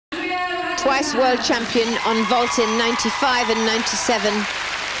twice world champion on vault in 95 and 97,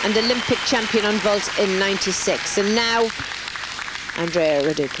 and Olympic champion on vault in 96. And now, Andreea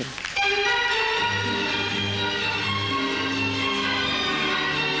RADUCAN.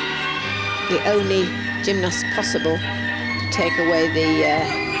 The only gymnast possible to take away the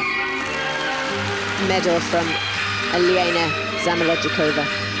medal from Andreea RADUCAN.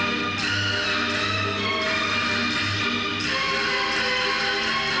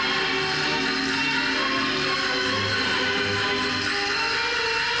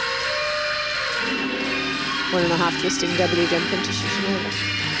 One and a half twisting W jump into Shishinova.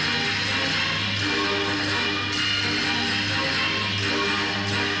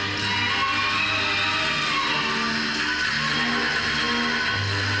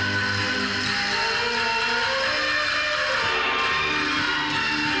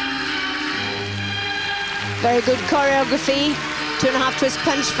 Very good choreography. 2.5 twist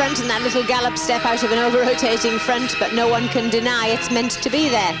punch front and that little gallop step out of an over-rotating front, but no one can deny it's meant to be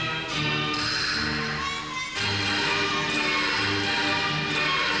there.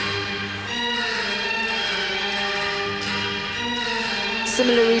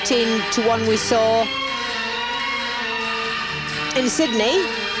 Similar routine to one we saw in Sydney,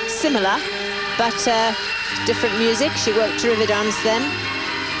 similar, but different music. She worked to river dance then.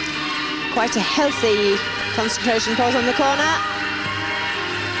 Quite a healthy concentration pause on the corner.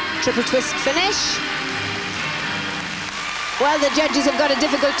 Triple twist finish. Well, the judges have got a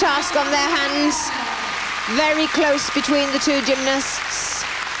difficult task on their hands. Very close between the two gymnasts.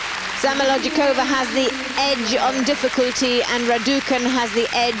 RADUCAN has the edge on difficulty and RADUCAN has the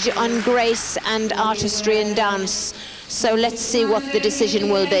edge on grace and artistry and dance. So let's see what the decision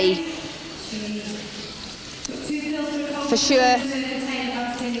will be. For sure,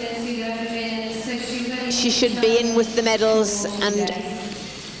 she should be in with the medals and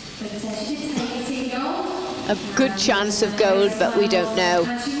a good chance of gold, but we don't know.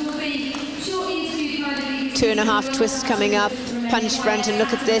 2.5 twist coming up, punch front, and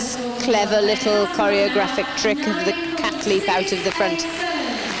look at this clever little choreographic trick of the cat leap out of the front.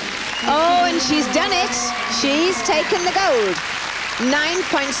 Oh, and she's done it. She's taken the gold.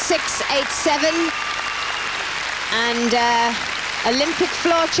 9.687. And Olympic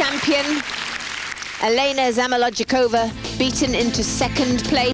floor champion Andreea RADUCAN beaten into second place.